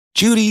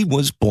Judy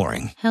was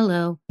boring.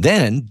 Hello.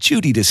 Then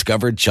Judy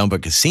discovered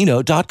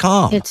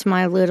ChumbaCasino.com. It's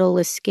my little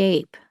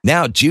escape.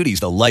 Now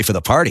Judy's the life of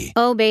the party.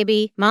 Oh,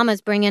 baby,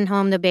 mama's bringing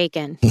home the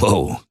bacon.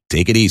 Whoa,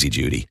 take it easy,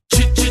 Judy.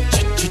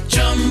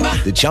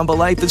 The Chumba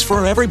life is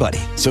for everybody.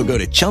 So go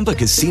to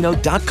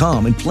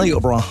ChumbaCasino.com and play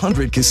over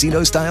 100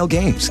 casino-style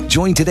games.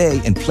 Join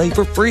today and play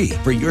for free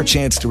for your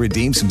chance to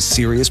redeem some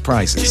serious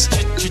prizes.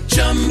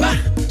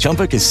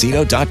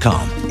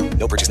 ChumbaCasino.com.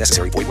 No purchase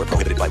necessary. Void where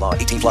prohibited by law.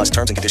 18 plus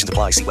terms and conditions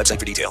apply. See website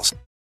for details.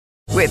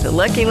 With the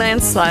Lucky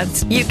Land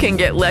Slots, you can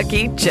get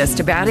lucky just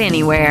about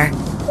anywhere.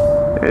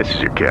 This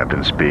is your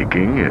captain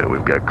speaking.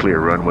 We've got clear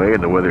runway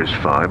and the weather's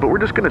fine, but we're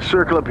just going to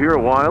circle up here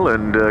a while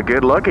and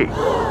get lucky.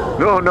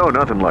 No,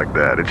 nothing like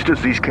that. It's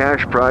just these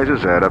cash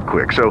prizes add up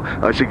quick. So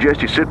I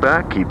suggest you sit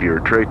back, keep your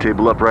tray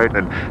table upright,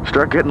 and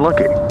start getting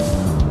lucky.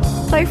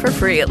 Play for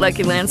free at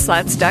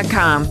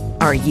LuckyLandSlots.com.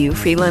 Are you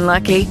feeling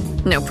lucky?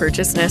 No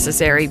purchase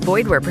necessary.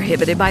 Void where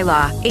prohibited by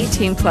law.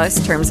 18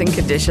 plus terms and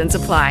conditions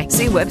apply.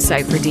 See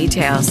website for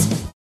details.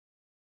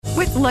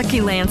 With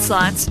Lucky Land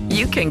Slots,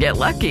 you can get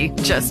lucky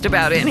just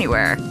about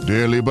anywhere.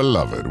 Dearly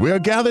beloved, we are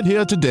gathered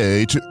here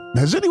today to...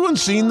 Has anyone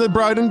seen the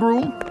bride and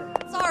groom?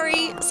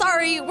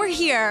 Sorry, we're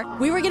here.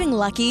 We were getting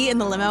lucky in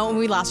the limo and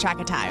we lost track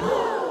of time.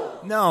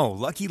 No,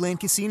 Lucky Land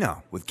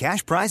Casino, with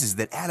cash prizes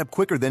that add up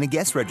quicker than a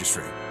guest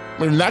registry.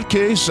 In that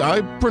case,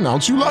 I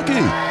pronounce you lucky.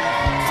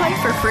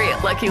 Play for free at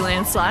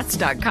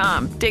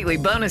LuckyLandSlots.com. Daily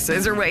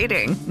bonuses are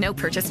waiting. No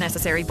purchase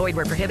necessary. Void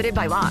where prohibited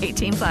by law.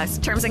 18 plus.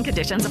 Terms and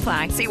conditions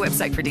apply. See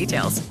website for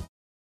details.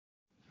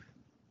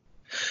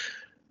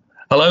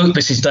 Hello,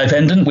 this is Dave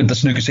Hendon with the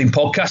Snooker Scene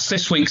podcast.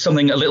 This week,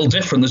 something a little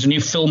different. There's a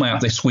new film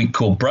out this week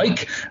called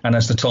Break, and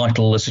as the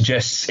title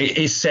suggests, it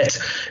is set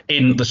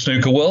in the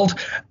snooker world.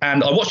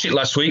 And I watched it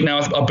last week. Now,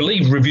 I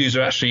believe reviews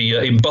are actually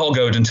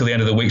embargoed until the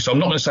end of the week, so I'm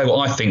not going to say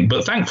what I think.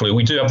 But thankfully,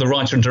 we do have the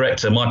writer and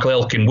director, Michael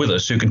Elkin, with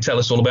us, who can tell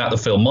us all about the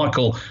film.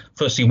 Michael,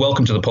 firstly,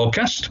 welcome to the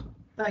podcast.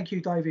 Thank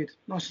you, David.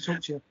 Nice to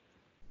talk to you.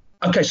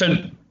 Okay, so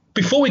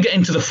before we get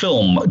into the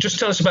film, just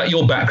tell us about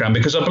your background,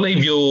 because I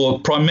believe you're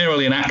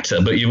primarily an actor,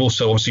 but you've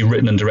also obviously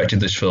written and directed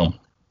this film.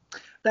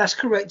 That's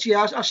correct,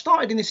 yeah. I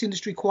started in this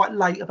industry quite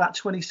late, about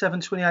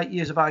 27, 28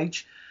 years of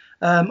age,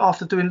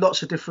 after doing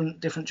lots of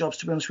different jobs,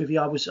 to be honest with you.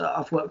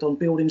 I've worked on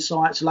building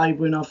sites,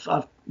 labouring,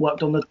 I've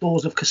worked on the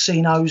doors of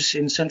casinos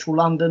in central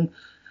London.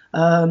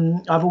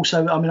 I'm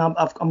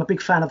a big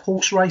fan of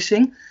horse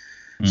racing.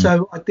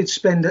 So I did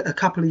spend a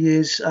couple of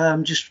years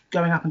just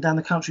going up and down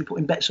the country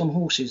putting bets on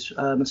horses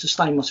and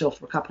sustained myself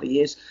for a couple of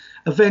years.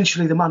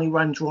 Eventually, the money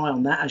ran dry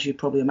on that, as you'd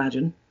probably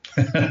imagine.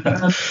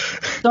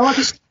 So I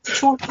just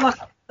tried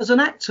as an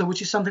actor,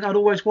 which is something I'd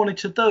always wanted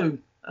to do.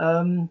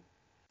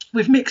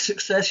 With mixed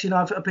success,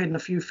 I've appeared in a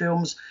few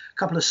films, a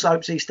couple of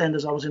soaps,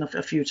 EastEnders I was in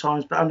a few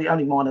times, but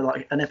only minor,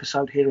 like an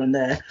episode here and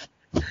there.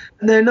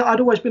 And then I'd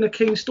always been a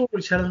keen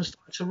storyteller and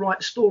started to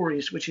write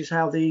stories, which is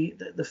how the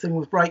thing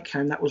with Break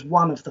came. That was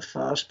one of the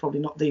first, probably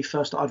not the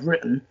first that I've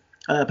written,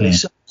 but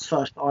it's the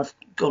first that I've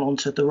gone on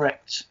to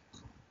direct.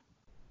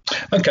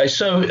 Okay,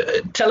 so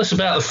tell us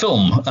about the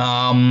film.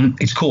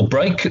 It's called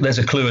Break. There's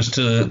a clue as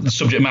to the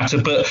subject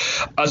matter, but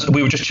as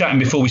we were just chatting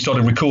before we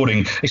started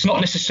recording, it's not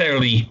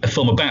necessarily a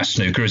film about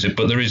snooker, is it?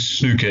 But there is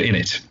snooker in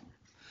it.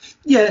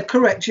 Yeah,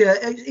 correct. Yeah,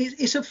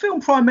 it's a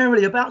film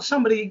primarily about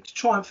somebody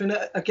triumphing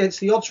against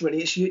the odds.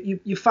 Really, it's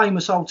your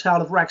famous old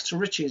tale of rags to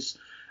riches.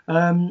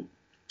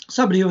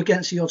 Somebody who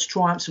against the odds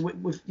triumphs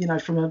with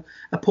from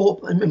a poor,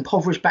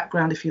 impoverished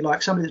background, if you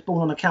like. Somebody that's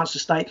born on a council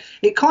estate.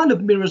 It kind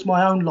of mirrors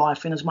my own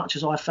life in as much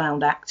as I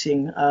found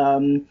acting.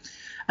 And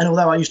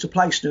although I used to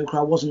play snooker,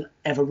 I wasn't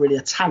ever really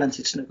a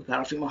talented snooker player.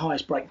 I think my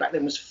highest break back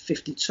then was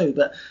 52,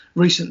 but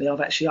recently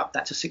I've actually upped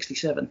that to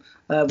 67,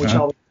 which I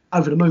was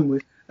over the moon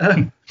with. So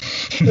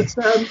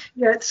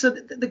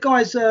the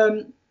guy's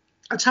a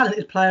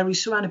talented player.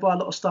 He's surrounded by a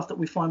lot of stuff that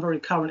we find very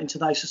current in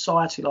today's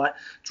society, like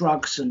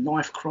drugs and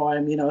knife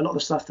crime, a lot of the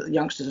stuff that the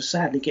youngsters are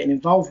sadly getting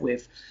involved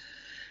with.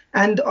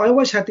 And I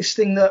always had this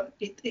thing that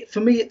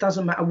for me, it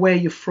doesn't matter where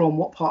you're from,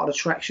 what part of the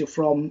tracks you're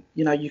from,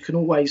 you can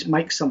always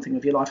make something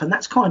of your life. And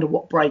that's kind of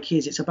what Break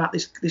is. It's about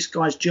this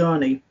guy's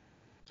journey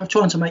of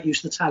trying to make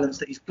use of the talents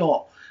that he's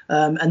got.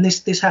 And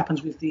this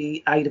happens with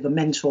the aid of a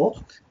mentor,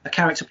 a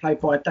character played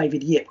by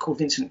David Yip called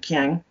Vincent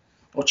Chiang,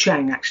 or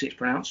Chang actually it's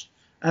pronounced.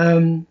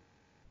 And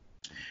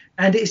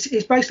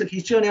it's basically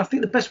his journey. I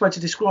think the best way to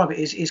describe it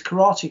is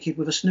Karate Kid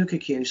with a snooker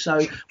cue. So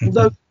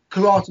although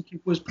Karate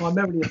Kid was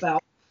primarily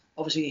about,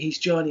 obviously, his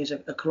journey as a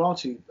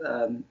karate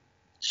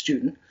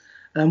student,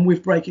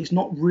 with Break it's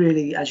not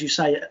really, as you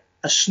say,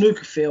 a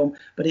snooker film,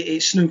 but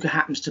snooker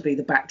happens to be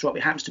the backdrop.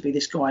 It happens to be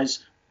this guy's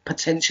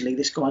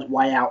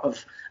way out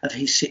of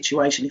his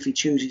situation if he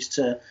chooses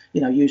to,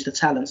 use the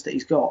talents that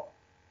he's got.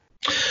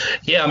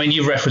 Yeah, I mean,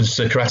 you've referenced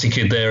Karate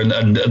Kid there,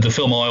 and the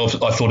film I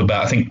thought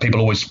about, I think people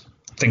always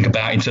think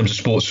about in terms of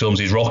sports films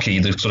is Rocky,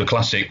 the sort of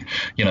classic,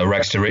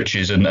 rags to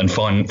riches and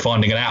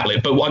finding an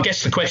outlet. But I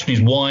guess the question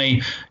is,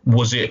 why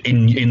was it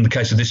in the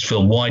case of this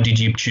film, why did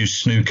you choose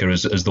snooker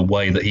as the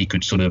way that he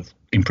could sort of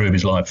improve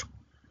his life?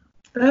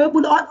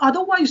 Well, I'd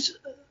always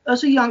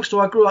as a youngster,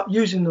 I grew up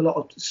using a lot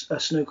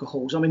of snooker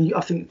halls. I mean,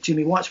 I think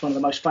Jimmy White's one of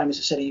the most famous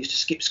that said he used to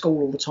skip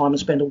school all the time and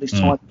spend all his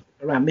time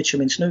around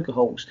Mitcham in snooker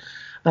halls.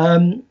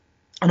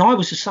 And I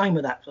was the same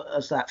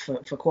as that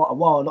for quite a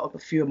while. A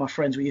few of my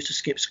friends, we used to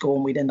skip school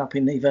and we'd end up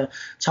in either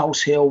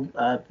Tulse Hill,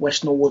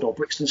 West Norwood or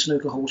Brixton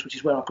snooker halls, which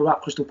is where I grew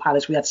up, Crystal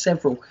Palace. We had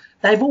several.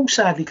 They've all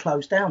sadly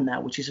closed down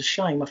now, which is a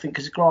shame, I think,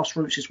 because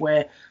grassroots is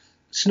where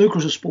snooker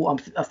as a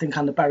sport, I think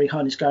under Barry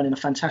Hearn is going in a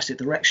fantastic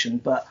direction.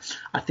 But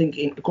I think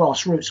in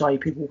grassroots, i.e.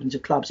 people walking to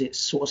clubs, it's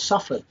sort of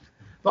suffered.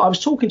 But I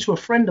was talking to a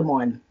friend of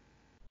mine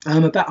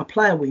about a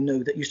player we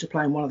knew that used to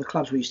play in one of the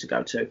clubs we used to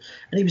go to,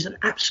 and he was an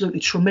absolutely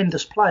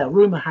tremendous player.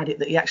 Rumour had it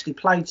that he actually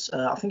played,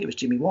 I think it was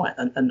Jimmy White,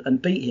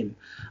 and beat him.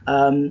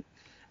 And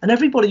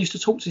everybody used to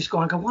talk to this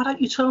guy and go, why don't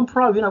you turn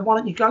pro? Why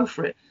don't you go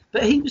for it?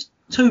 But he was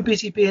too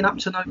busy being up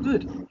to no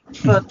good.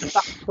 But the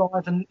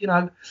backside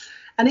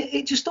and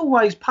it just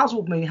always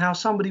puzzled me how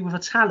somebody with a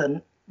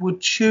talent would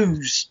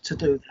choose to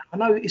do that. I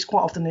know it's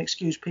quite often the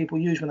excuse people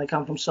use when they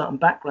come from certain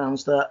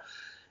backgrounds that,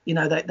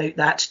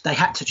 they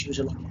had to choose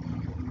a lot.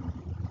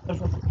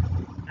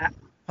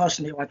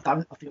 Personally, I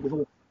don't. I think with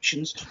all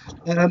options,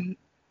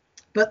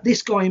 but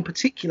this guy in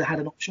particular had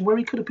an option where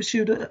he could have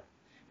pursued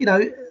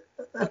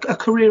a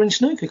career in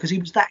snooker because he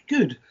was that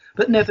good,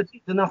 but never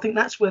did. And I think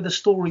that's where the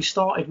story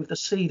started, with the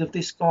seed of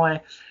this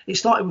guy. It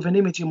started with an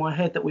image in my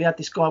head that we had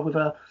this guy with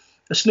a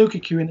snooker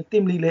cue in a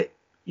dimly lit,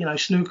 a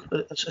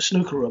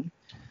snooker room,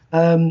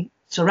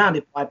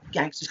 surrounded by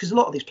gangsters. Because a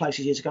lot of these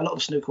places years ago, a lot of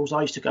the snooker halls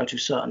I used to go to,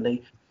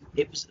 certainly,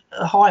 it was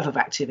a hive of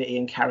activity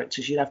and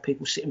characters. You'd have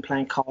people sitting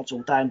playing cards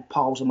all day and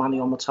piles of money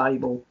on the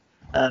table,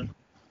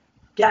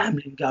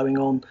 gambling going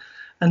on.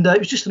 And it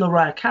was just an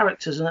array of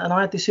characters. And I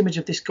had this image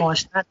of this guy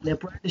standing there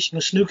brandishing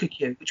a snooker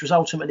cue, which was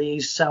ultimately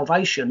his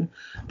salvation,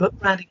 but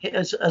branding it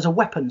as a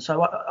weapon,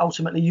 so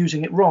ultimately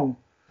using it wrong.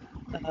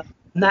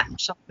 And that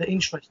was something that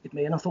interested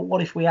me. And I thought,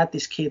 what if we had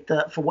this kid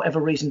that, for whatever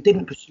reason,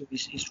 didn't pursue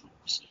his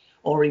dreams,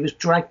 or he was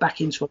dragged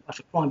back into a life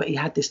of crime, but he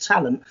had this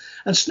talent?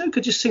 And snooker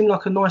just seemed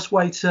like a nice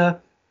way to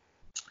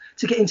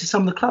get into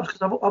some of the clubs,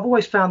 because I've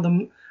always found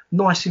them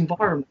nice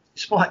environments,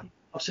 despite,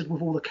 I've said,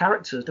 with all the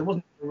characters, there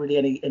wasn't really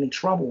any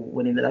trouble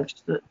winning it. They were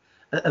just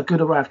a good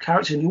array of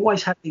characters, and you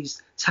always had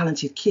these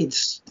talented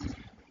kids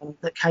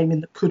that came in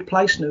that could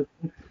play snooker.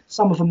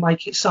 Some of them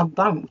make it, some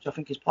don't, which I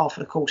think is par for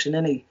the course in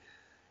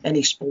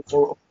any sport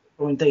or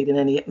indeed in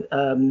any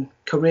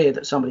career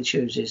that somebody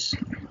chooses.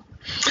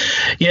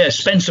 Yeah,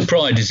 Spencer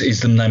Pride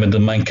is the name of the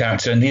main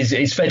character, and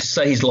it's fair to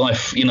say his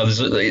life, there's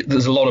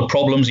a lot of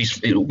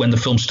problems. When the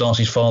film starts,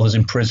 his father's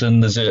in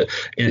prison.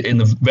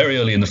 Very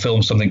early in the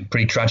film, something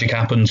pretty tragic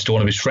happens to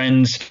one of his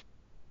friends.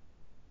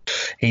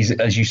 He's,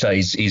 as you say,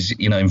 he's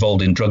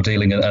involved in drug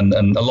dealing and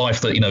a life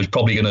that is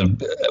probably going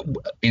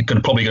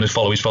to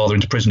follow his father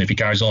into prison if he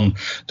carries on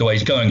the way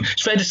he's going.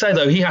 It's fair to say,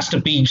 though, he has to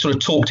be sort of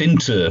talked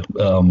into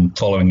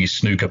following his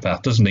snooker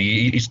path, doesn't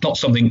he? It's not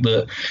something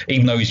that,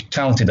 even though he's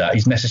talented at,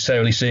 he's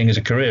necessarily seeing as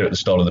a career at the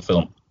start of the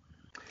film.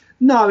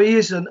 No, he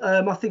isn't.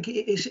 I think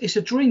it's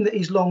a dream that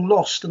he's long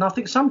lost, and I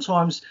think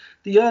sometimes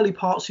the early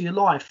parts of your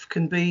life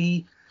can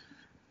be.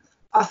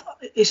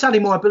 It's only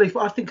my belief,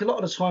 but I think a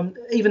lot of the time,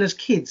 even as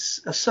kids,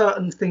 a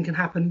certain thing can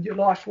happen in your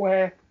life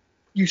where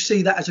you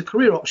see that as a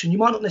career option. You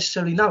might not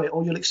necessarily know it,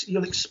 or you'll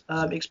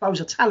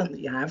expose a talent that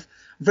you have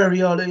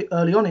very early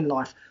on in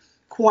life.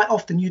 Quite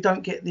often, you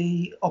don't get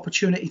the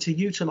opportunity to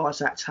utilise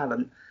that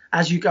talent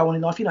as you go on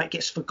in life. It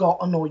gets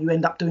forgotten, or you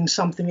end up doing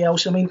something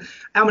else. I mean,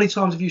 how many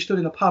times have you stood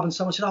in a pub and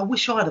someone said, I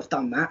wish I'd have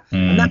done that?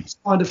 And that's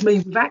kind of me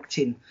with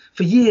acting.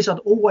 For years, I'd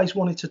always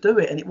wanted to do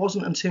it, and it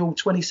wasn't until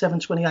 27,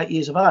 28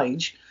 years of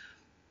age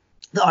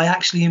that I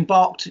actually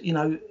embarked,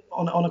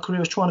 on a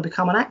career as trying to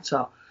become an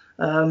actor.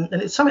 And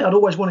it's something I'd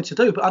always wanted to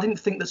do, but I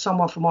didn't think that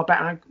someone from my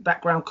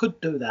background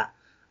could do that.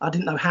 I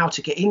didn't know how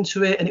to get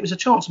into it, and it was a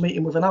chance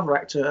meeting with another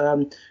actor,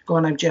 a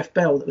guy named Jeff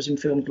Bell, that was in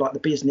films like The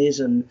Business,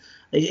 and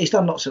he's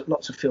done lots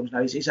of films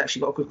now. He's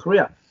actually got a good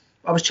career.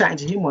 I was chatting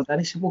to him one day, and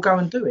he said, "Well, go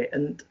and do it,"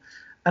 and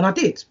I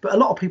did. But a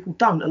lot of people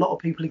don't. A lot of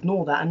people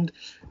ignore that, and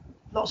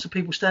lots of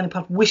people stand in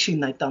pub wishing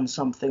they'd done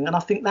something. And I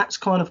think that's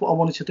kind of what I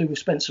wanted to do with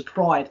Spencer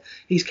Pride.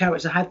 His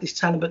character had this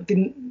talent, but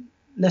didn't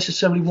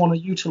necessarily want to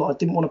utilise,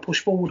 didn't want to push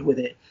forward with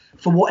it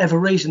for whatever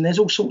reason. There's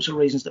all sorts of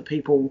reasons that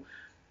people,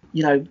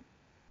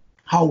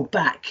 hold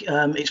back.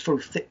 It's for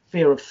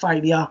fear of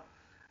failure.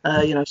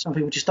 Some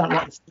people just don't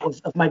like the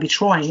thought of maybe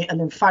trying it and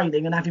then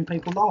failing and having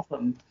people laugh at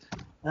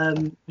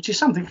them, which is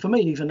something for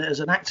me, even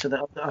as an actor,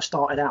 that I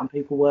started out and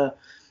people were,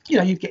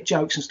 you'd get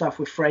jokes and stuff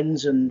with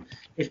friends, and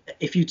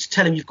if you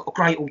tell them you've got a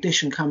great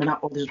audition coming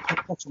up or there's a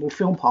possible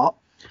film part,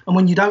 and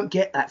when you don't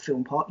get that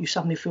film part, you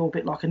suddenly feel a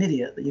bit like an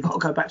idiot, that you've got to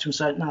go back to them and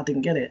say, no, I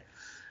didn't get it.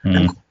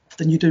 And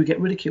often you do get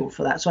ridiculed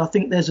for that. So I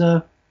think there's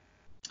a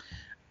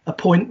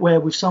point where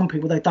with some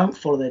people, they don't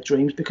follow their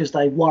dreams because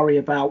they worry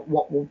about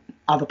what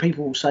other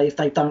people will say if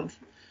they don't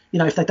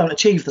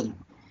achieve them.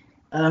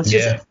 It's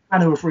a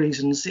manner of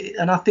reasons.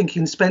 And I think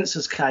in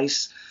Spencer's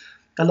case,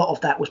 a lot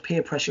of that was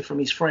peer pressure from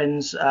his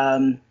friends.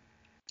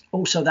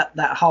 Also,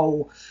 that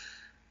whole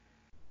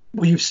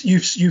Well, you've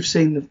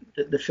seen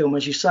the film,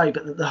 as you say,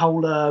 but the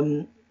whole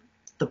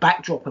the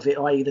backdrop of it,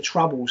 i.e. the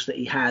troubles that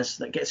he has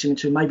that gets him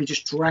into maybe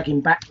just drag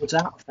him backwards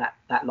out of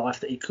that life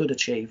that he could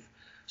achieve.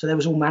 So there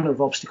was all manner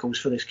of obstacles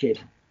for this kid.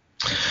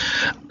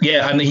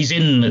 Yeah, and he's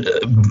in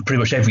pretty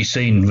much every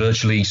scene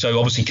virtually. So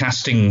obviously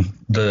casting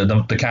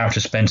the character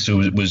Spencer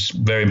was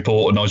very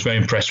important. I was very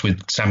impressed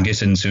with Sam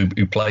Gissins,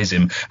 who plays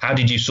him. How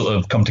did you sort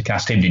of come to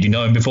cast him? Did you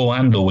know him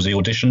beforehand, or was he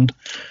auditioned?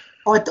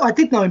 I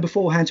did know him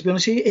beforehand, to be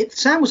honest.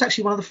 Sam was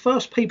actually one of the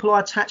first people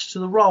I attached to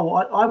the role.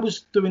 I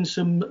was doing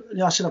some,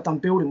 I said I've done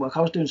building work.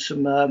 I was doing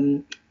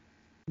some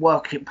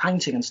work in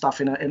painting and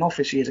stuff in an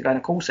office years ago in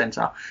a call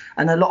centre,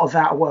 and a lot of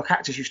out-of-work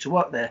actors used to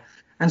work there,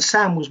 and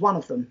Sam was one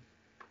of them.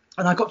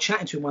 And I got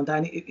chatting to him one day,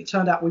 and it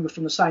turned out we were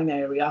from the same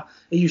area.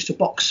 He used to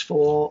box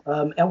for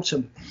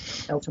Eltham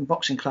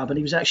Boxing Club, and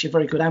he was actually a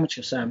very good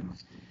amateur, Sam.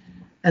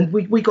 And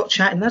we got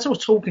chatting, and as I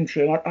was talking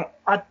to him,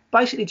 I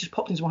basically just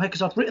popped into my head,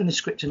 because I'd written this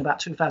script in about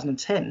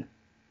 2010,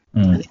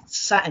 and it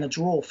sat in a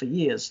drawer for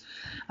years.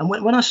 And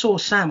when I saw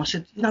Sam, I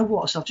said, you know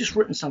what, I've just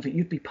written something,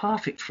 you'd be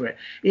perfect for it.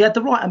 He had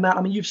the right amount.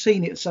 I mean, you've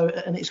seen it,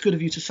 and it's good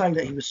of you to say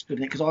that he was good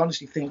in it, because I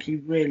honestly think he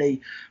really,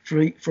 for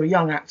a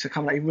young actor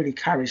coming out, he really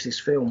carries this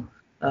film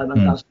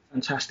and does a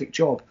fantastic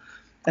job.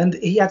 And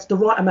he had the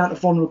right amount of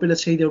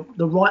vulnerability, the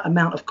right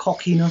amount of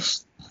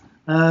cockiness,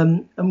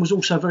 and was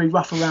also very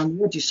rough around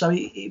the edges. So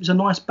it was a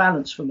nice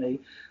balance for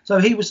me. So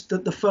he was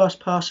the first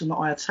person that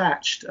I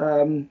attached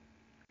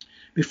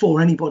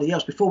before anybody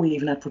else, before we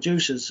even had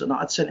producers. And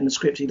I'd sent him the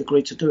script, he'd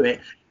agreed to do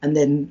it. And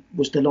then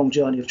was the long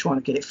journey of trying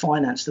to get it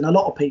financed. And a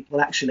lot of people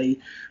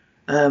actually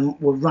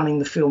were running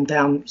the film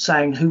down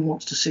saying, who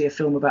wants to see a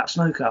film about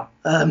snooker?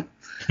 And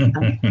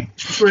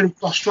it's really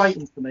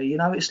frustrating for me.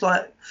 It's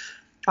like,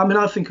 I mean,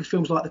 I think of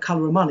films like The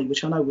Colour of Money,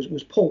 which I know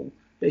was Paul.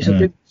 But it's a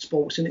big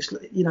sports, and it's,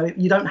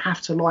 you don't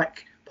have to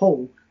like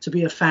Paul to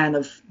be a fan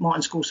of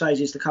Martin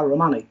Scorsese's The Colour of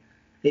Money.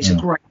 It's a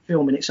great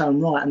film in its own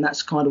right, and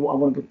that's kind of what I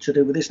wanted to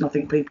do with this. And I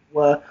think a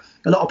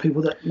lot of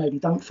people that maybe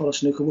don't follow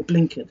snooker were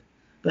blinkered.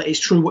 But it's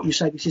true what you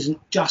say. This isn't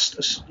just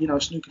a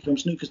snooker film.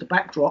 Snooker's the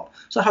backdrop.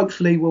 So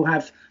hopefully we'll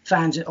have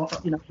fans,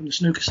 from the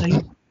snooker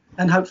scene,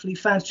 and hopefully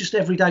fans, just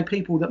everyday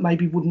people that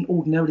maybe wouldn't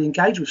ordinarily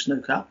engage with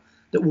snooker,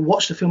 that will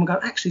watch the film and go,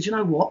 actually, do you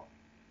know what?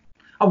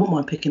 I wouldn't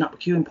mind picking up a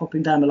cue and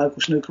popping down the local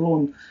snooker hall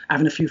and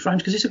having a few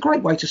frames, because it's a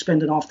great way to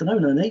spend an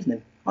afternoon and an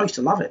evening. I used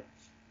to love it.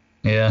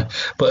 Yeah,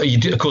 but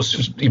of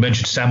course, you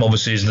mentioned Sam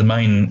obviously is the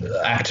main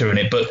actor in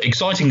it, but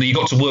excitingly, you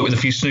got to work with a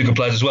few snooker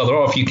players as well. There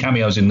are a few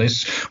cameos in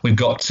this. We've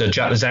got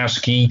Jack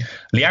Lazowski,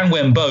 Liang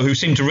Wenbo, who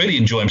seemed to really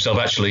enjoy himself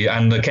actually,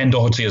 and Ken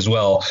Doherty as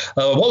well.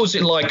 What was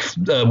it like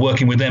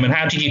working with them, and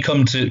how did you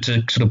come to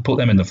sort of put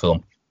them in the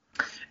film?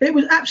 It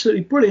was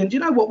absolutely brilliant. You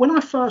know what? When I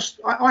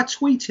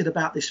tweeted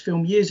about this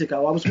film years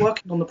ago, I was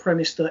working on the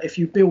premise that if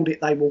you build it,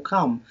 they will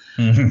come.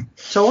 Mm-hmm.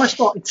 So I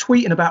started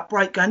tweeting about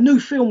Break, going, new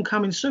film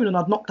coming soon, and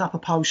I'd knocked up a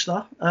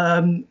poster,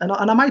 and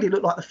I made it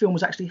look like the film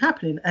was actually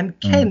happening. And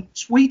Ken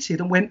tweeted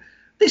and went,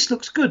 this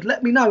looks good,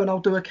 let me know and I'll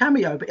do a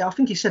cameo. But I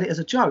think he said it as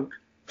a joke.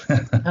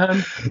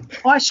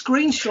 I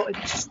screenshotted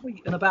his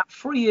tweet, and about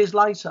 3 years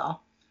later,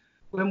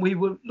 when we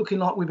were looking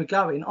like we were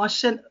going, I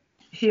sent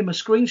him a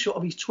screenshot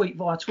of his tweet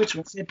via Twitter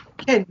and said,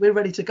 Ken, we're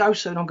ready to go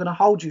soon. I'm going to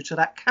hold you to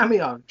that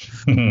cameo.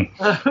 And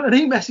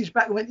he messaged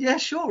back and went, yeah,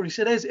 sure. He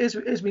said,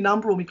 here's my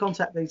number, all my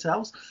contact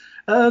details.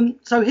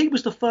 So he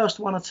was the first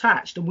one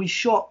attached, and we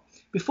shot,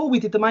 before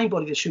we did the main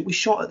body of the shoot, we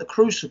shot at the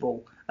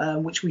Crucible,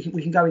 which we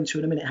can go into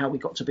in a minute how we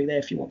got to be there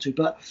if you want to.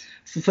 But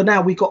for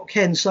now, we got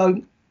Ken.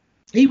 So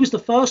he was the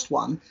first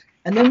one.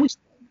 And then we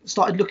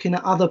started looking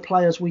at other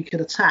players we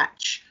could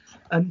attach.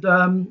 And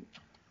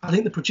I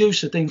think the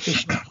producer, Dean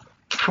Fisher,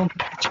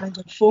 contacted Chang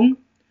Fung,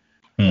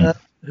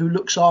 who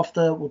looks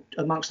after,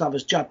 amongst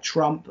others, Judd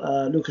Trump,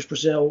 Lucas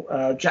Brazil,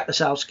 Jack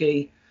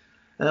Lazowski,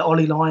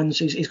 Ollie Lyons.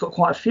 He's got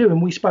quite a few,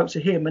 and we spoke to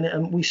him,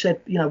 and we said,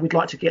 we'd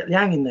like to get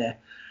Liang in there.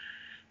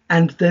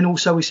 And then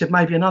also we said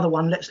maybe another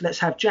one. Let's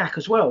have Jack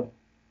as well.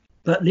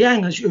 But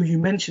Liang, as you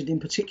mentioned in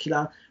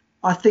particular,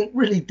 I think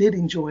really did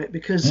enjoy it,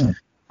 because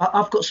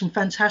I've got some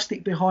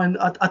fantastic behind.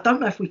 I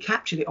don't know if we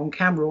captured it on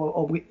camera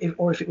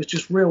or if it was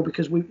just real,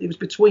 because it was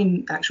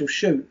between actual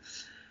shoot.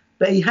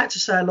 But he had to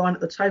say a line at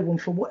the table,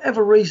 and for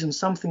whatever reason,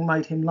 something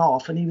made him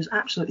laugh, and he was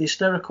absolutely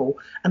hysterical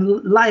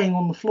and laying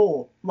on the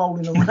floor,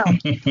 rolling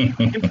around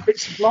in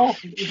fits of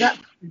laughing. It was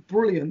absolutely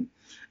brilliant,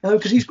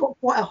 because he's got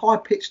quite a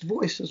high-pitched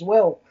voice as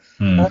well.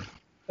 And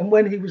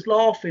when he was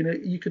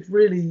laughing, you could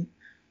really,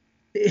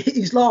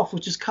 his laugh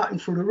was just cutting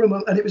through the room,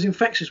 and it was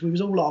infectious. We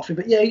was all laughing.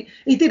 But yeah,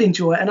 he did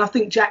enjoy it, and I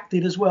think Jack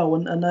did as well.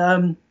 And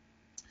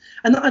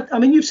I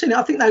mean, you've seen it.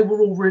 I think they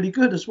were all really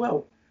good as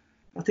well.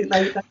 I think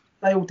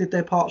they all did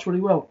their parts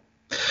really well.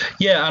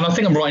 Yeah, and I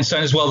think I'm right in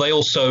saying as well, they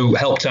also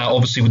helped out,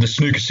 obviously, with the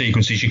snooker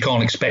sequences. You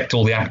can't expect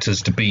all the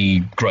actors to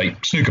be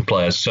great snooker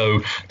players.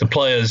 So the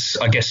players,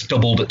 I guess,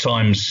 doubled at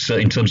times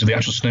in terms of the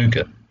actual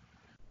snooker.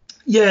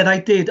 Yeah,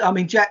 they did. I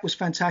mean, Jack was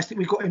fantastic.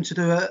 We got him to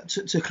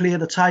do to clear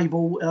the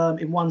table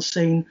in one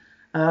scene.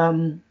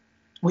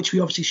 which we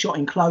obviously shot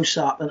in close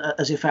up, and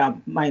as if our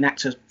main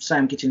actor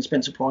Sam Gittin,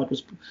 Spencer Pride,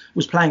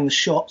 was playing the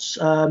shots.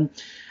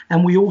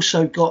 And we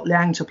also got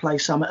Liang to play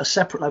some at a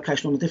separate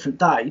location on a different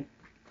day.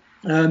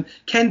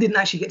 Ken didn't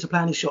actually get to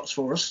play any shots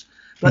for us,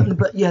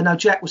 but yeah, no,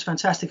 Jack was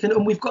fantastic,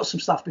 and we've got some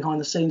stuff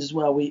behind the scenes as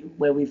well.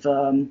 Where we've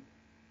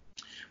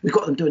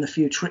got them doing a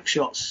few trick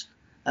shots.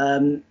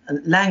 And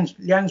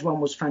Liang's one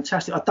was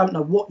fantastic. I don't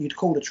know what you'd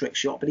call a trick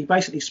shot, but he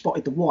basically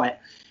spotted the white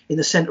in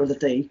the centre of the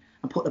D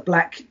and put the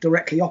black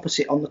directly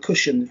opposite on the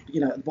cushion,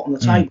 at the bottom of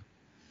the table.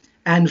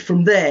 And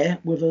from there,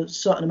 with a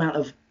certain amount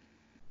of,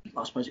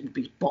 I suppose it would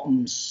be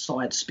bottom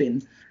side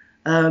spin,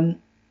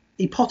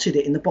 he potted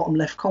it in the bottom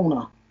left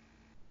corner,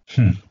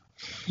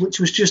 which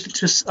was just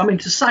to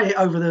say it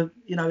over the,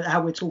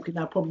 how we're talking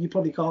now, you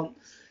probably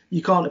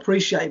can't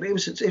appreciate it, but it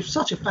was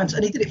such a fantastic,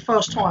 and he did it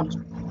first time.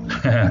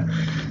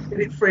 Did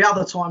it 3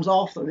 other times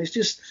after, and it's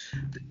just,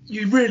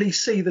 you really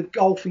see the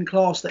golfing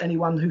class that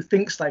anyone who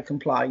thinks they can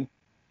play,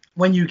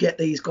 when you get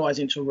these guys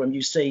into a room,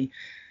 you see,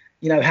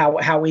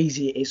 how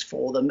easy it is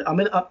for them. I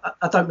mean,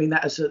 I don't mean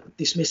that as a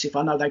dismissive.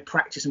 I know they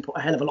practice and put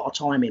a hell of a lot of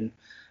time in,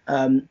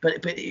 but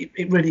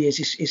it really is.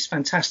 It's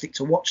fantastic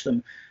to watch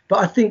them. But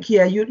I think,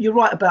 yeah, you're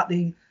right about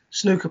the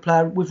snooker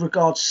player with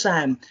regards to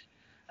Sam,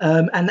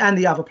 and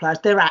the other players.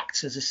 They're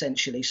actors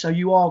essentially. So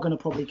you are going to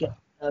probably get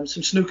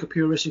some snooker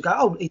purists who go,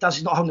 oh,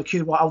 he's not holding the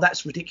cue right. Oh,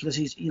 that's ridiculous.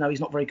 He's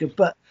not very good.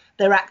 But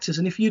they're actors,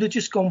 and if you'd have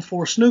just gone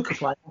for a snooker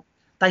player,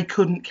 they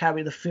couldn't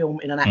carry the film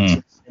in an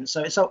acting sense.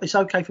 So it's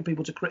okay for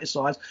people to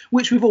criticise,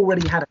 which we've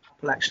already had a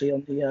couple actually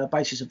on the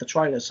basis of the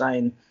trailer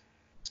saying,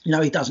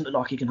 he doesn't look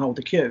like he can hold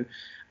the cue.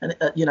 And,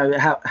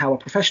 how a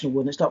professional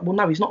would. And it's like, well,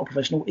 no, he's not a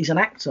professional. He's an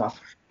actor.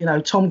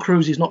 Tom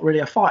Cruise is not really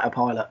a fighter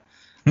pilot.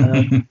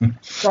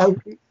 So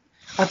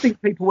I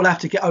think people will have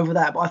to get over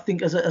that. But I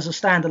think as a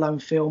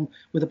standalone film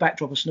with a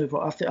backdrop of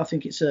snooker, I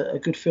think it's a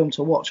good film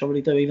to watch. I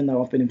really do, even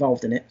though I've been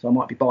involved in it, so I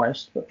might be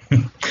biased. But.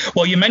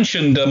 Well, you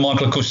mentioned,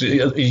 Michael, of course,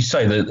 you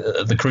say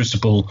the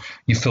Crucible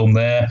you filmed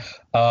there,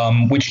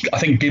 which I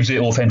think gives it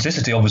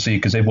authenticity, obviously,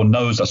 because everyone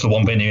knows that's the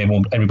one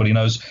venue everybody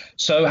knows.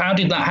 So how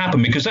did that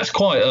happen? Because that's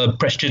quite a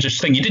prestigious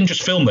thing. You didn't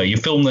just film there. You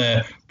filmed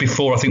there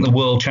before, I think, the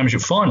World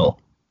Championship final.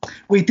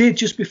 We did,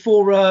 just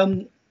before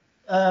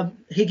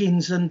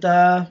Higgins and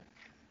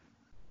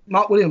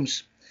Mark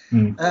Williams.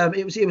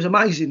 It was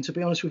amazing, to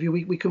be honest with you.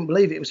 We couldn't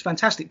believe it. It was a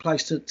fantastic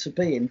place to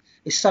be in.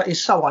 It's so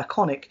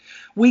iconic.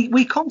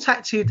 We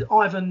contacted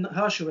Ivan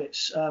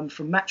Hershowitz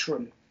from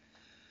Matchroom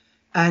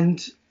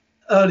and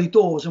early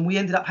doors, and we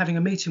ended up having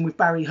a meeting with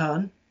Barry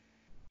Hearn,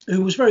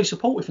 who was very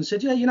supportive and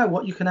said, yeah, you know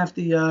what, you can have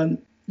the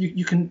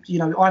you can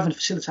Ivan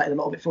facilitated a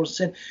lot of it for us and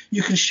said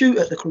you can shoot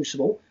at the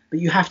Crucible, but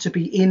you have to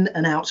be in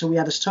and out. So we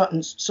had a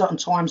certain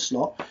time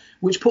slot,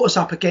 which put us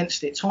up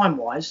against it time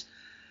wise.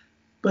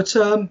 But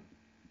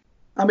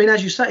I mean,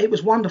 as you say, it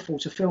was wonderful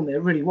to film there.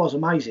 It really was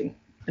amazing.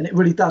 And it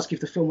really does give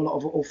the film a lot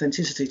of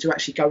authenticity to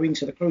actually go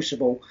into the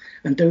Crucible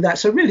and do that.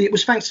 So really, it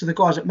was thanks to the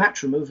guys at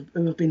Matchroom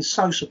who have been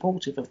so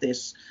supportive of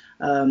this.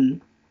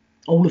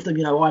 All of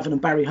them, Ivan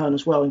and Barry Hearn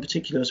as well in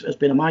particular has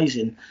been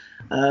amazing.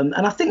 And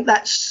I think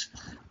that's,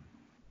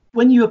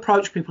 when you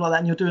approach people like that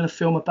and you're doing a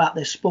film about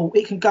their sport,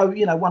 it can go,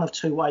 one of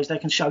two ways. They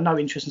can show no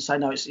interest and say,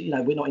 no, it's,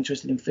 we're not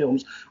interested in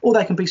films. Or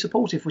they can be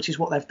supportive, which is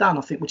what they've done,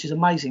 I think, which is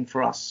amazing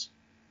for us.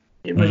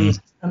 It really is,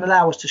 and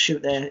allow us to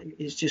shoot there.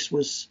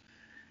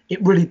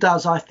 It really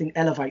does, I think,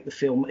 elevate the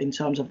film in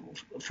terms of,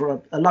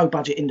 for a low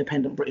budget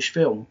independent British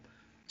film,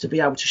 to be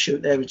able to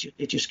shoot there.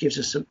 It just gives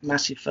us some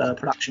massive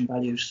production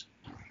values.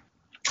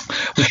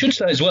 We should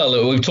say as well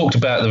that we've talked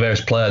about the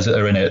various players that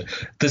are in it.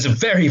 There's a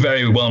very,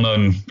 very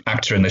well-known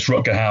actor in this.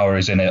 Rutger Hauer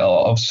is in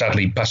it.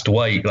 Sadly passed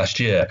away last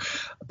year.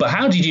 But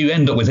how did you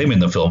end up with him in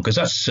the film? Because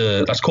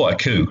that's quite a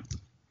coup.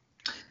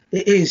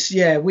 It is,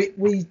 yeah.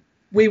 We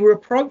were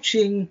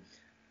approaching.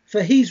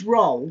 For his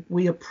role,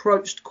 we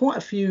approached quite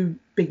a few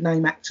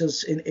big-name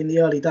actors in the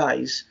early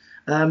days,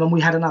 and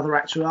we had another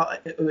actor,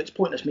 who it's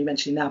pointless me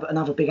mentioning now, but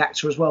another big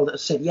actor as well that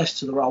had said yes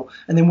to the role.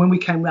 And then when we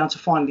came round to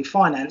finally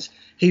finance,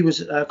 he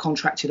was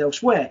contracted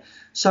elsewhere.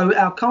 So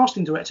our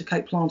casting director,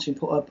 Kate Planting,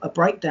 put a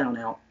breakdown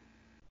out,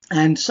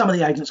 and some of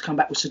the agents come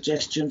back with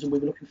suggestions, and we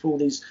were looking for all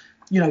these,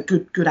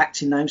 good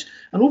acting names.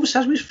 And all of a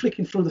sudden, we were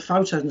flicking through the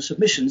photos and the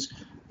submissions.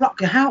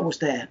 Rutger Hauer was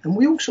there, and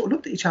we all sort of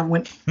looked at each other and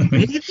went,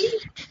 "Really?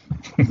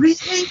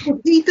 Really?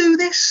 Would he do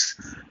this?"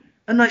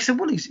 And they said,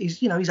 "Well, his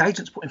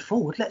agent's put him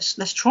forward.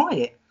 Let's try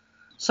it."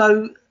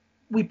 So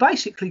we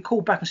basically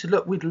called back and said,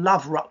 "Look, we'd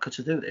love Rutger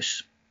to do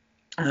this.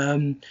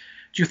 Do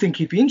you think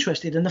he'd be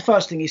interested?" And the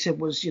first thing he said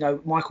was,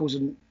 Michael's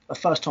a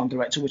first-time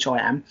director, which I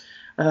am,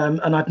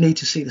 and I'd need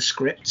to see the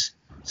script.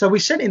 So we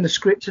sent in the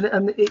script,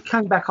 and it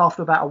came back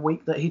after about a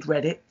week that he'd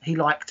read it, he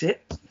liked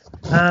it,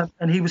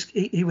 and he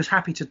was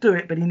happy to do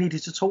it, but he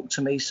needed to talk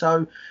to me.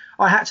 So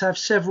I had to have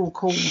several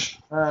calls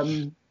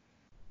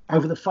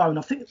over the phone.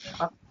 I think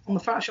on the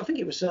phone, I think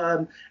it was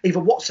either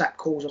WhatsApp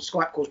calls or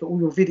Skype calls, but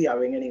we were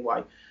videoing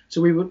anyway. So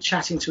we were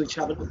chatting to each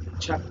other,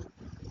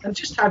 and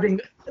just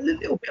having a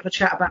little bit of a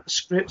chat about the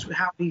script,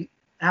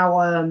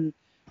 how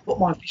what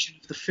my vision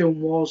of the film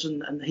was,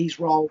 and his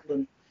role,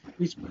 and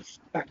we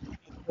back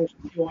a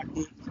few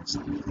ideas and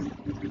stuff.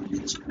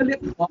 It took a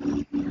little while,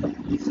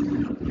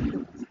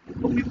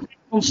 but we were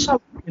on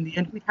so in the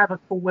end. We'd have a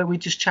call where we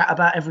just chat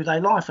about everyday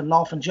life and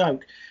laugh and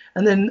joke,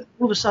 and then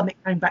all of a sudden it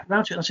came back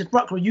round to it. And I said,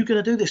 Rutger, are you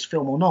going to do this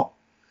film or not?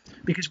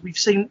 Because we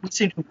seem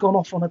to have gone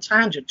off on a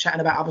tangent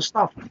chatting about other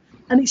stuff.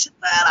 And he said,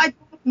 well, I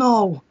don't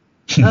know.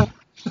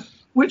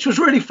 Which was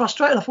really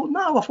frustrating. I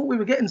thought we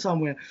were getting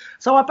somewhere.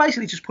 So I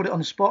basically just put it on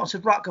the spot. I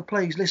said, Rutger,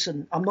 please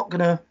listen, I'm not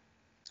going to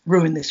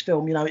ruin this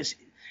film. You know,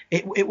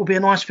 it will be a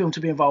nice film to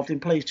be involved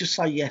in. Please just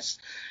say yes.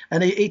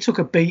 And he took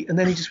a beat, and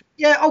then he just,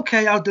 yeah,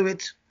 okay, I'll do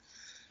it.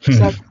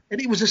 So,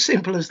 and it was as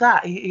simple as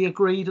that. He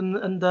agreed,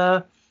 and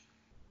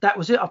that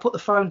was it. I put the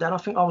phone down. I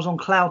think I was on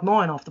cloud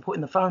 9 after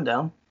putting the phone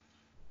down.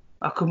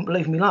 I couldn't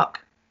believe me luck.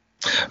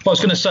 Well, I was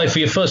going to say, for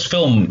your first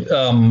film,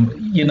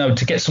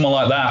 to get someone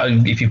like that,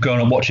 if you've grown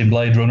up watching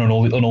Blade Runner and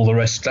all the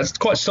rest, that's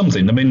quite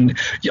something. I mean,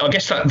 I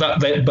guess but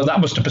that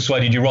must have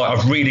persuaded you, right,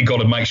 I've really got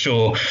to make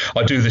sure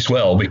I do this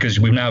well, because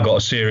we've now got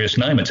a serious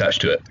name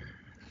attached to it.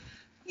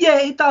 Yeah,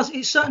 it does.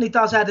 It certainly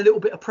does add a little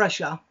bit of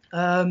pressure.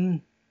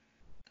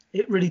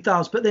 It really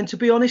does. But then, to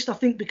be honest, I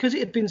think because it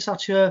had been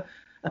such a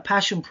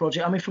passion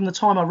project, I mean, from the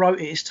time I wrote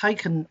it, it's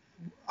taken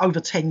over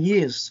 10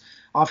 years.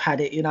 I've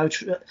had it, and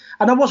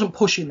I wasn't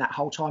pushing that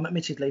whole time,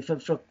 admittedly, for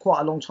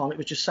quite a long time. It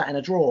was just sat in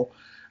a drawer.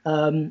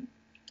 But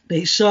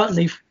it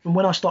certainly, from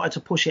when I started to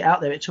push it out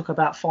there, it took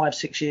about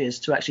 5-6 years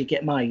to actually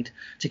get made,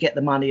 to get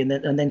the money and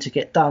then to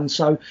get done.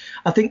 So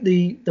I think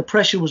the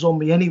pressure was on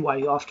me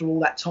anyway after all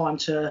that time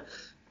to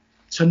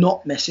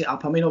not mess it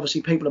up. I mean,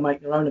 obviously people will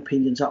make their own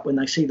opinions up when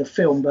they see the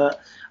film,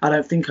 but I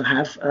don't think I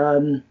have.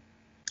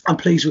 I'm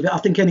pleased with it. I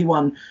think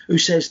anyone who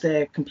says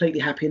they're completely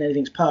happy and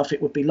everything's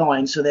perfect would be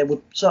lying. So there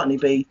would certainly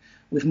be,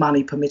 with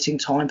money permitting,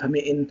 time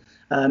permitting,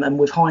 and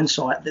with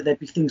hindsight, that there'd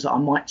be things that I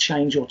might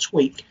change or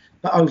tweak.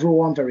 But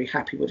overall, I'm very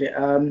happy with it.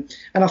 And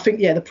I think,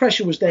 the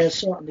pressure was there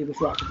certainly with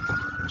Rutger.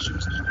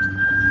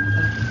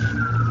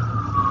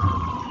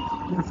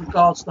 With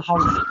regards to the whole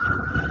thing.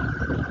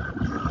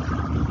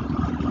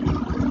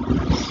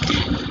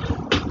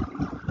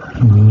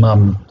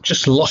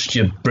 Just lost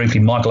you briefly,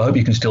 Michael. I hope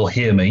you can still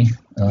hear me.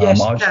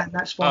 Yes, I can.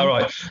 That's fine. All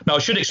right. Now, I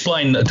should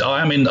explain that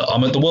I'm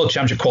at the World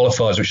Championship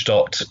qualifiers, which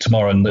start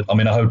tomorrow, and I'm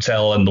in a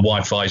hotel, and the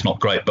Wi-Fi is not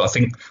great. But I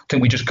think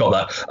we just got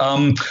that.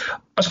 I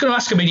was going to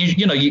ask. I mean,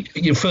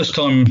 you're first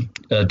time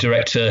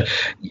director.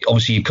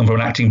 Obviously, you come from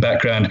an acting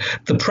background.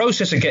 The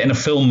process of getting a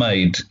film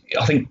made,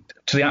 I think,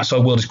 to the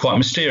outside world is quite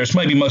mysterious.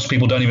 Maybe most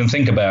people don't even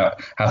think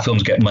about how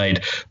films get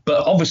made.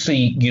 But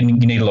obviously, you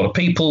need a lot of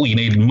people. You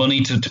need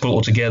money to put it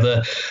all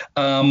together.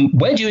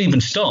 Where do you even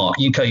start?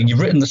 You've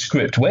written the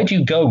script. Where do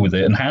you go with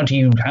it, and how do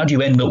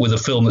you end up with a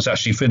film that's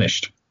actually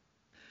finished?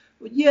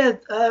 Yeah,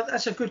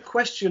 that's a good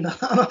question.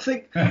 And I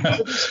think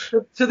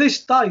to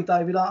this day,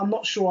 David, I'm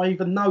not sure I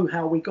even know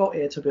how we got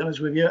here, to be honest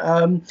with you.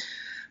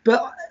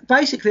 But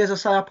basically, as I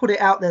say, I put it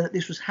out there that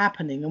this was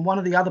happening. And one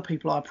of the other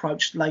people I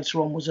approached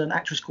later on was an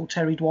actress called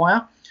Terry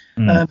Dwyer,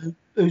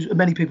 who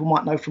many people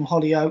might know from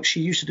Hollyoaks.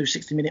 She used to do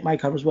 60-minute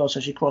makeover as well,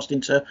 so she crossed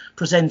into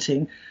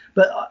presenting.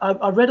 But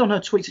I read on her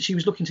tweets that she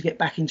was looking to get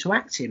back into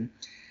acting.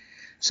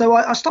 So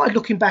I started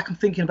looking back and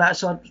thinking about it.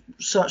 So I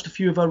searched a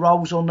few of her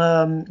roles on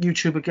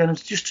YouTube again,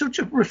 and just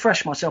to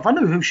refresh myself. I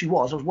knew who she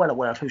was. I was well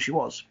aware of who she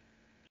was.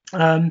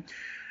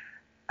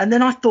 And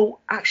then I thought,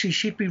 actually,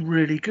 she'd be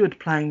really good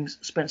playing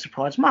Spencer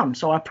Pride's mum.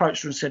 So I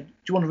approached her and said, do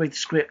you want to read the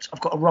script? I've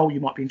got a role you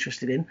might be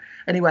interested in.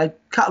 Anyway,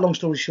 cut a long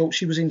story short,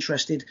 she was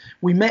interested.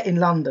 We met in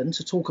London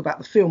to talk about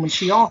the film, and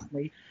she asked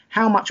me,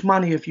 how much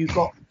money have you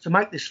got to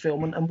make this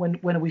film, and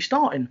when are we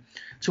starting?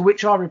 To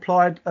which I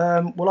replied,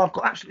 well, I've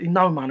got absolutely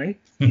no money,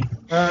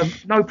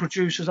 no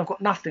producers, I've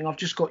got nothing. I've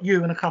just got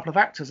you and a couple of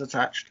actors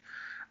attached.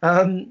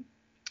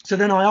 So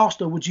then I asked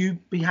her, would you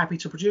be happy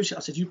to produce it?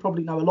 I said, you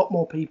probably know a lot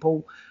more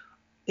people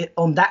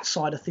on that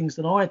side of things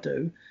than I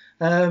do.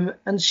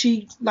 And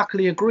she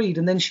luckily agreed.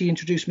 And then she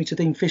introduced me to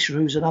Dean Fisher,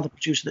 who's another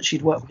producer that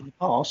she'd worked with in the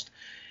past.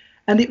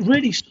 And it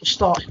really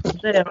started from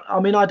there. I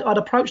mean, I'd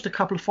approached a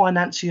couple of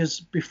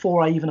financiers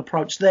before I even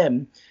approached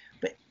them,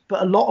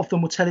 but a lot of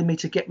them were telling me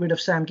to get rid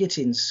of Sam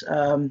Gittins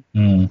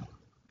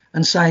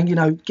and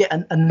saying, get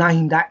a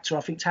named actor.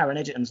 I think Taron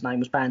Egerton's name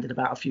was bandied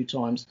about a few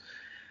times.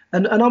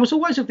 And I was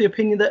always of the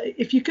opinion that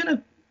if you're going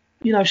to,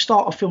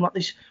 start a film like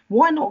this,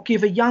 why not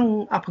give a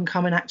young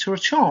up-and-coming actor a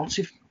chance?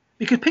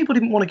 Because people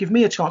didn't want to give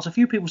me a chance. A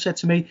few people said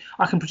to me,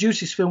 I can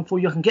produce this film for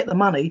you, I can get the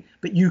money,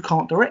 but you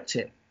can't direct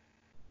it.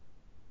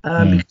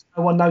 Because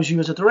no one knows you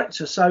as a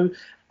director. So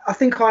I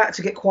think I had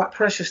to get quite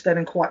precious then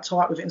and quite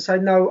tight with it and say,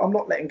 no, I'm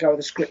not letting go of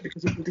the script,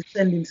 because it will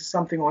descend into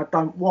something I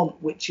don't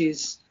want, which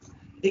is,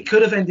 it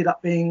could have ended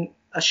up being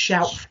a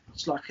shout.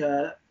 It's like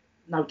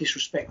no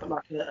disrespect, but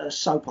like a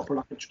soap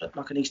opera,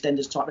 like an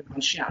EastEnders type,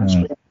 everyone shouting and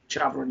screaming at each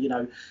other,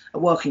 and a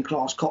working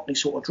class Cockney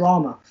sort of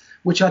drama,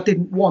 which I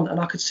didn't want. And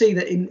I could see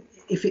that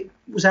if it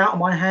was out of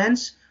my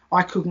hands,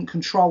 I couldn't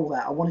control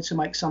that. I wanted to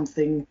make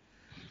something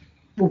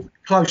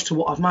close to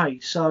what I've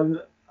made.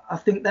 So I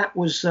think that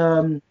was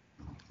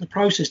the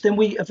process. Then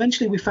we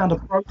found a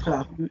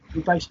broker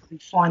who basically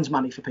finds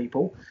money for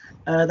people.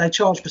 They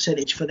charge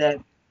percentage for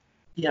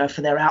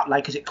their outlay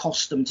because it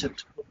costs them to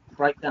put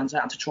breakdowns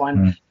out and to try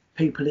and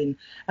people in.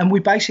 And we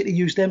basically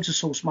use them to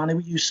source money.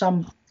 We use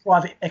some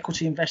private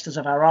equity investors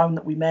of our own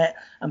that we met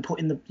and put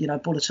in the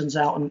bulletins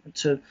out and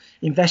to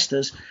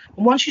investors.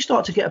 And once you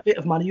start to get a bit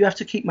of money, you have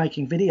to keep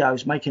making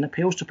videos, making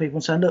appeals to people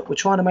and saying, look, we're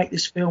trying to make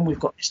this film. We've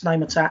got this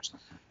name attached.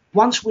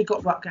 Once we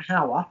got Rutger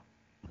Hauer,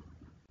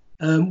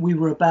 we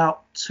were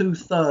about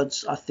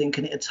 2/3, I think,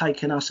 and it had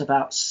taken us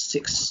about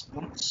 6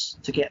 months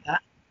to get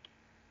that.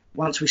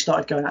 Once we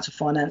started going out to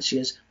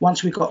financiers,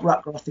 once we got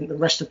Rutger, I think the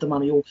rest of the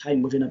money all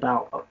came within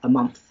about a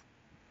month.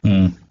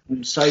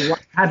 So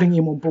having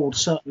him on board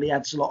certainly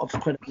adds a lot of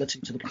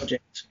credibility to the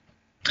project.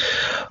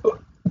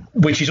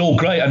 Which is all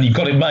great, and you've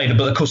got it made.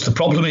 But of course, the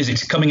problem is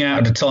it's coming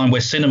out at a time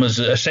where cinemas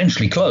are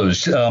essentially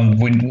closed.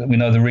 We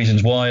know the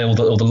reasons why, all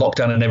the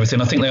lockdown and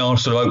everything. I think they are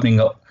sort of opening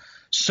up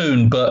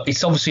soon, but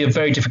it's obviously a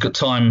very difficult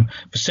time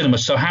for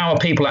cinemas. So how are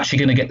people actually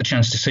going to get the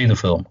chance to see the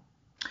film?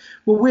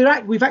 Well,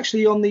 we've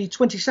actually on the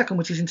 22nd,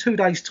 which is in 2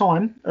 days'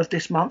 time of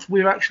this month,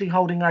 we're actually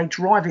holding a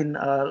drive-in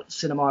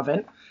cinema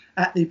event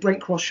at the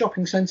Brent Cross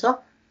Shopping Centre.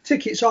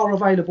 Tickets are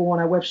available on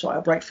our website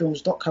at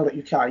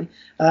breakfilms.co.uk,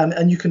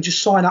 and you can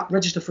just sign up,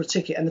 register for a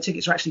ticket, and the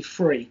tickets are actually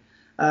free.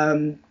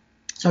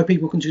 So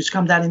people can just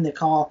come down in their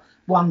car,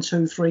 1,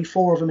 2, 3,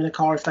 4 of them in a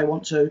car if they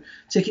want to.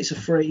 Tickets are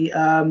free.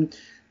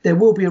 There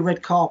will be a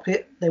red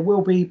carpet. There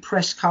will be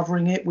press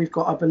covering it. We've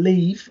got, I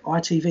believe,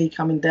 ITV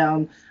coming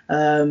down.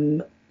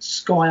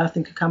 Sky, I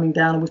think, are coming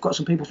down, and we've got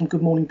some people from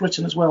Good Morning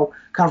Britain as well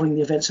covering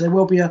the event. So there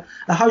will be a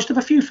host of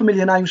a few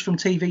familiar names from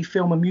TV,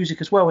 film and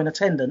music as well in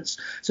attendance.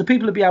 So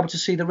people will be able to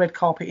see the red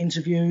carpet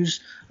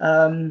interviews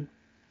and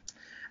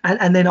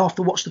then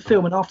after watch the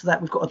film. And after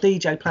that, we've got a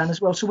DJ plan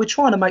as well. So we're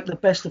trying to make the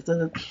best of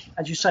the,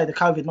 as you say, the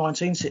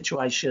COVID-19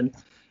 situation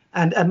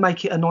and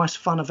make it a nice,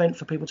 fun event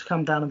for people to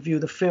come down and view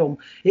the film.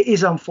 It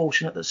is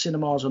unfortunate that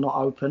cinemas are not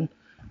open.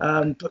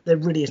 But there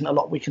really isn't a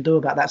lot we can do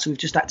about that, so we've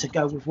just had to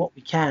go with what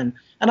we can.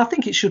 And I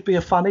think it should be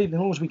a fun evening,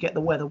 as long as we get the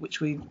weather, which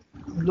we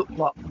look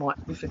like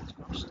might be, fingers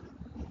crossed.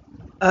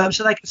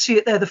 So they can see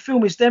it there. The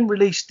film is then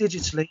released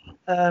digitally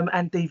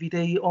and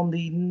DVD on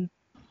the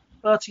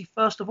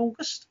 31st of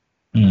August.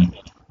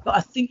 But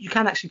I think you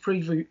can actually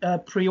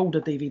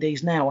pre-order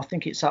DVDs now. I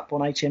think it's up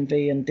on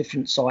HMV and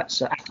different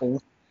sites,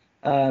 Apple,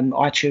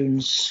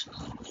 iTunes.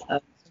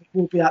 It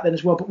will be out then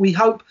as well. But we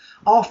hope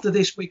after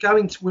this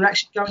we're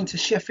actually going to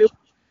Sheffield.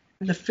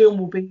 And the film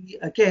will be,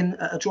 again,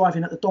 at a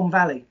drive-in at the Don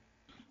Valley.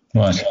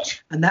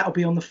 Right. And that will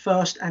be on the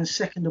 1st and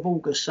 2nd of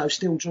August, so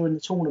still during the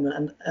tournament.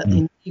 And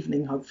in the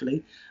evening,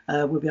 hopefully,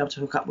 we'll be able to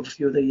hook up with a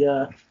few of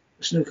the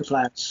snooker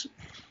players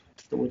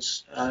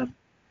afterwards.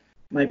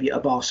 Maybe at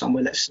a bar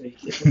somewhere, let's see.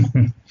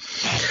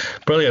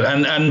 Brilliant.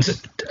 And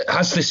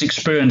has this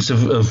experience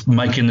of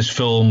making this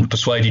film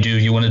persuaded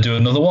you want to do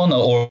another one?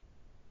 Or,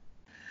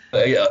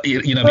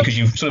 because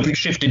you've sort of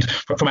shifted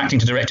from acting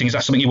to directing, is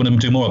that something you want to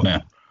do more of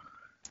now?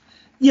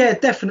 Yeah,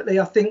 definitely.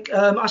 I think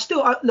I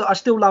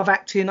still love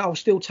acting. I'll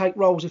still take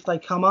roles if they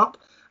come up,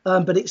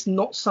 but it's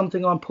not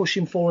something I'm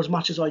pushing for as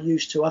much as I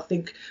used to. I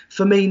think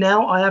for me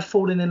now, I have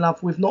fallen in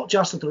love with not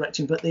just the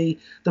directing, but the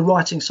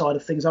writing side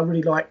of things. I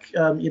really like,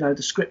 the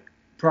script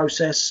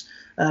process,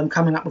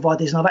 coming up with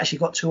ideas. And I've actually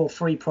got 2 or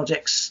 3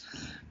 projects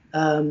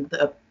that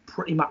are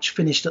pretty much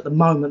finished at the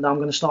moment that I'm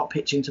going to start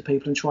pitching to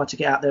people and try to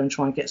get out there and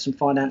try and get some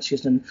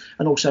financiers and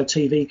also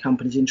TV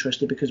companies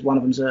interested, because one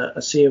of them's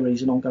a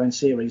series, an ongoing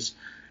series.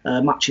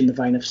 Much in the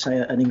vein of, say,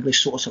 an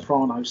English sort of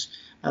Sopranos.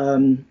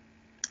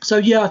 So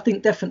yeah, I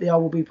think definitely I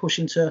will be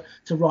pushing to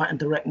write and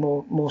direct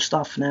more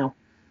stuff now.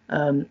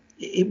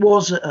 It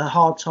was a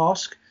hard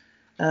task,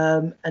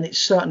 and it's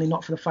certainly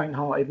not for the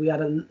faint-hearted.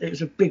 It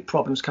was a big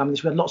problems coming.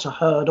 We had lots of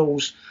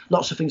hurdles,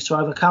 lots of things to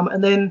overcome,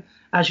 and then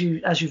as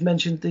you've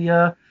mentioned,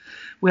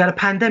 we had a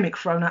pandemic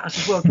thrown at us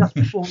as well just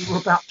before we were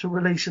about to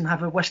release and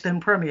have a West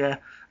End premiere.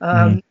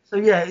 So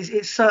yeah,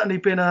 it's certainly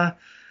been a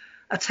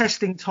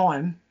testing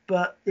time.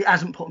 But it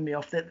hasn't put me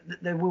off.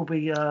 There will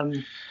be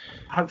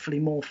hopefully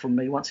more from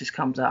me once this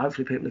comes out.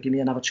 Hopefully people will give me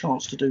another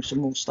chance to do some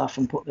more stuff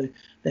and put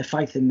their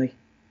faith in me.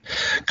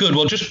 Good.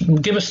 Well, just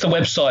give us the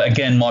website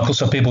again, Michael,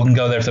 so people can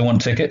go there if they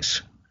want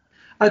tickets.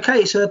 Okay,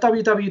 it's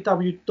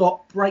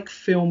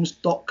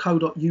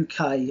www.breakfilms.co.uk.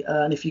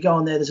 And if you go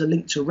on there, there's a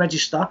link to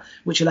register,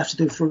 which you'll have to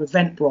do through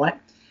Eventbrite.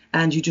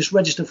 And you just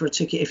register for a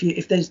ticket.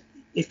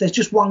 If there's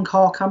just one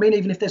car coming,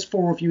 even if there's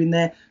 4 of you in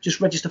there, just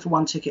register for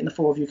 1 ticket and the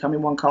 4 of you come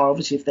in 1 car.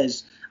 Obviously, if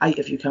there's 8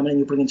 of you coming in,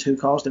 you're bringing 2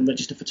 cars, then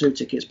register for 2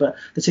 tickets. But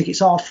the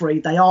tickets are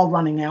free. They are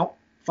running out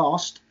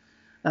fast.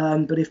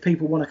 But if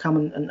people want to come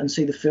and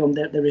see the film,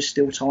 there is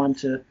still time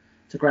to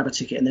grab a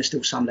ticket, and there's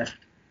still some left.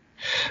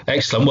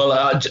 Excellent.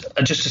 Well,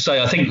 just to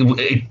say, I think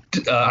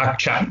our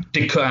chat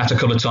did cut out a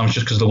couple of times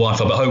just because of the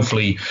Wi-Fi, but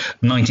hopefully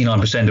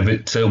 99% of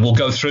it will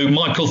go through.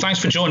 Michael, thanks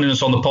for joining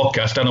us on the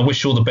podcast, and I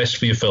wish you all the best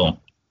for your film.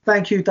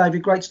 Thank you,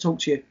 David. Great to talk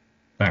to you.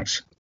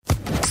 Thanks.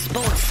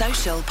 Sports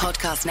Social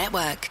Podcast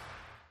Network.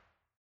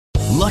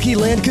 Lucky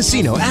Land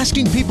Casino,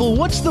 asking people,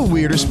 what's the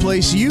weirdest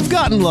place you've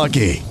gotten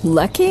lucky?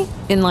 Lucky?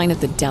 In line at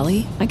the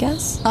deli, I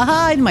guess?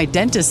 Aha, in my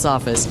dentist's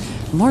office.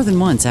 More than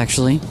once,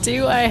 actually.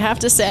 Do I have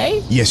to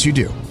say? Yes, you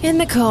do. In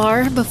the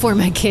car before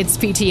my kids'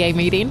 PTA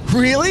meeting.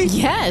 Really?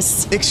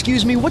 Yes.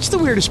 Excuse me, what's the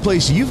weirdest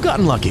place you've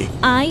gotten lucky?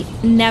 I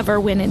never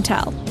win and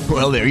tell.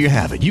 Well, there you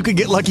have it. You can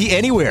get lucky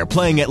anywhere,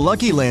 playing at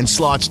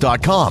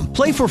LuckyLandSlots.com.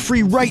 Play for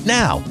free right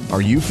now.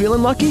 Are you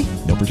feeling lucky?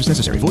 No purchase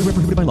necessary. Void where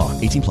prohibited by law.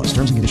 18 plus.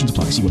 Terms and conditions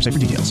apply. See website for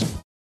details.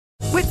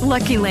 With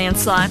Lucky Land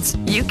Slots,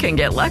 you can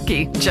get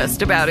lucky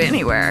just about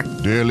anywhere.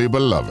 Dearly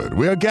beloved,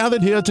 we are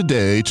gathered here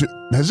today to...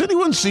 Has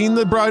anyone seen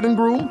the bride and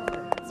groom?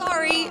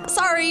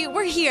 Sorry,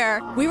 we're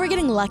here. We were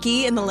getting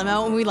lucky in the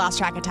limo and we lost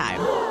track of time.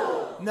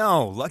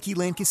 No, Lucky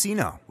Land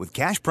Casino, with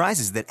cash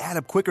prizes that add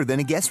up quicker than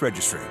a guest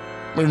registry.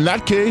 In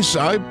that case,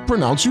 I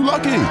pronounce you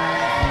lucky.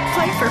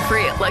 Play for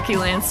free at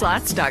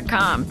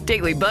LuckyLandSlots.com.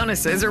 Daily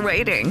bonuses are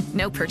waiting.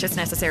 No purchase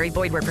necessary.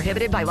 Void where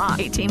prohibited by law.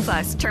 18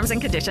 plus. Terms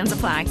and conditions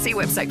apply. See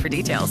website for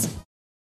details.